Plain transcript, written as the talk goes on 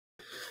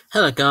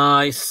Hello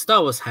guys,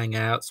 Star Wars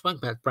Hangouts. Welcome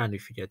back to a brand new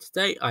video.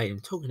 Today I am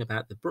talking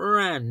about the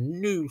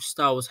brand new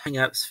Star Wars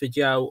Hangouts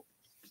video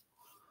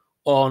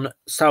on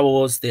Star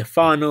Wars, the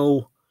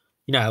final,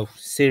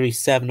 Series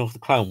 7 of the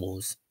Clone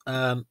Wars.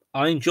 I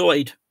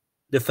enjoyed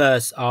the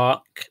first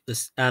arc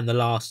and the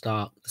last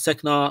arc. The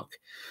second arc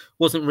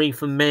wasn't really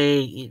for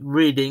me. It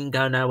really didn't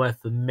go nowhere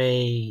for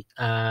me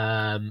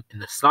in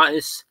the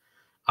slightest.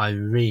 I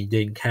really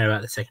didn't care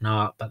about the second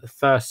arc, but the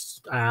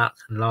first arc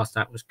and last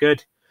arc was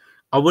good.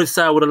 I would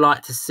say I would have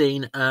liked to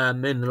seen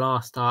in the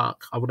last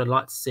arc. I would have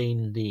liked to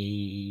seen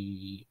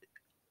the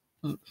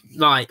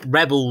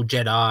rebel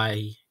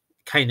Jedi,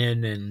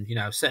 Kanan, and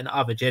certain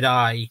other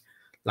Jedi.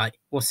 Like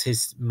what's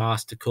his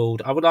master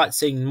called? I would like to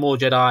see more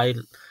Jedi,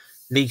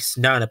 least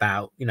known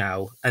about.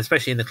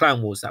 Especially in the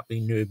Clone Wars that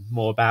we knew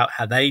more about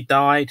how they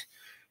died.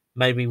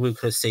 Maybe we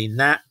could have seen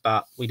that,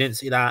 but we didn't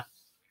see that.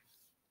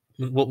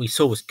 What we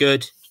saw was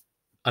good.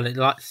 I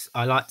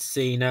liked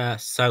seeing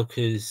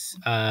Ahsoka's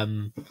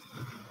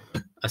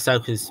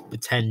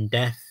pretend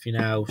death.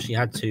 She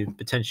had to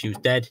pretend she was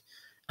dead.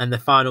 And the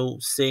final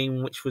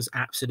scene, which was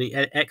absolutely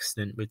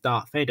excellent with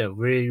Darth Vader,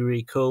 really,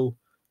 really cool,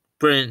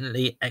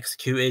 brilliantly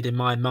executed in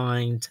my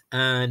mind,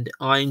 and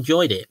I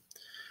enjoyed it.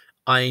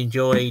 I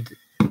enjoyed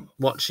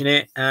watching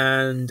it,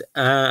 and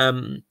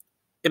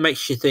it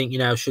makes you think,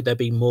 should there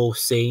be more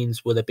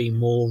scenes? Will there be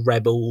more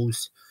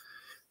rebels?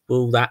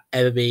 Will that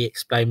ever be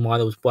explained why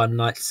there was one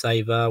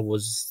lightsaber?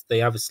 Was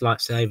the other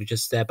lightsaber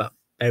just there but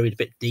buried a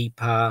bit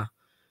deeper?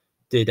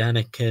 Did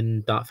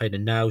Darth Vader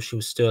know she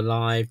was still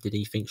alive? Did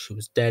he think she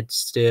was dead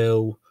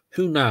still?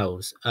 Who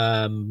knows?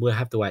 We'll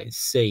have to wait and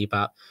see.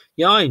 But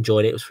yeah, I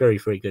enjoyed it. It was very,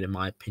 very good in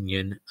my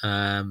opinion.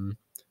 I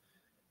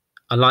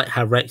like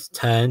how Rex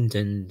turned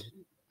and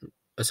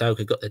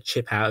Ahsoka got the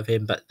chip out of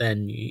him, but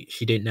then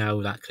she didn't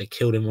know that could have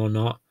killed him or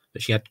not.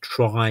 But she had to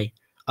try.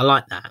 I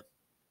like that.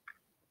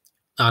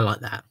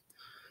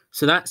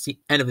 So that's the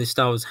end of the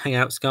Star Wars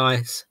Hangouts,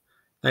 guys.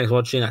 Thanks for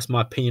watching. That's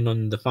my opinion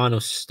on the final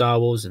Star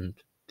Wars and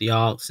the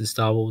arcs in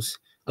Star Wars.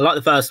 I like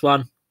the first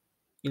one.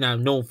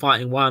 Normal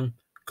fighting one.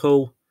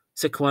 Cool.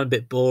 Second one, a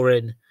bit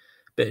boring.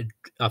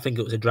 I think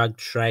it was a drug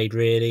trade,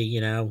 really,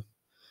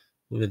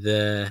 with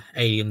the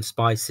alien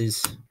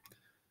spices.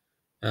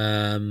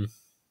 And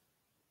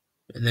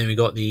then we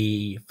got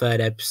the third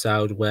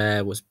episode where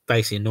it was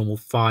basically a normal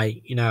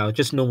fight,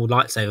 just normal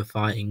lightsaber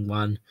fighting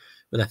one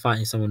where they're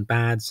fighting someone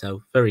bad.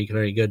 So very,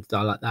 very good.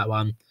 I like that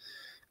one.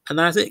 And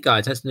that's it,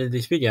 guys. That's the end of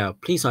this video.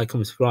 Please like,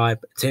 comment, subscribe.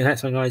 See you next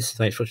time, guys.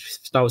 Thanks for watching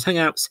Star Wars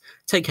Hangouts.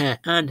 Take care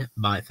and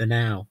bye for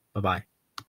now. Bye-bye.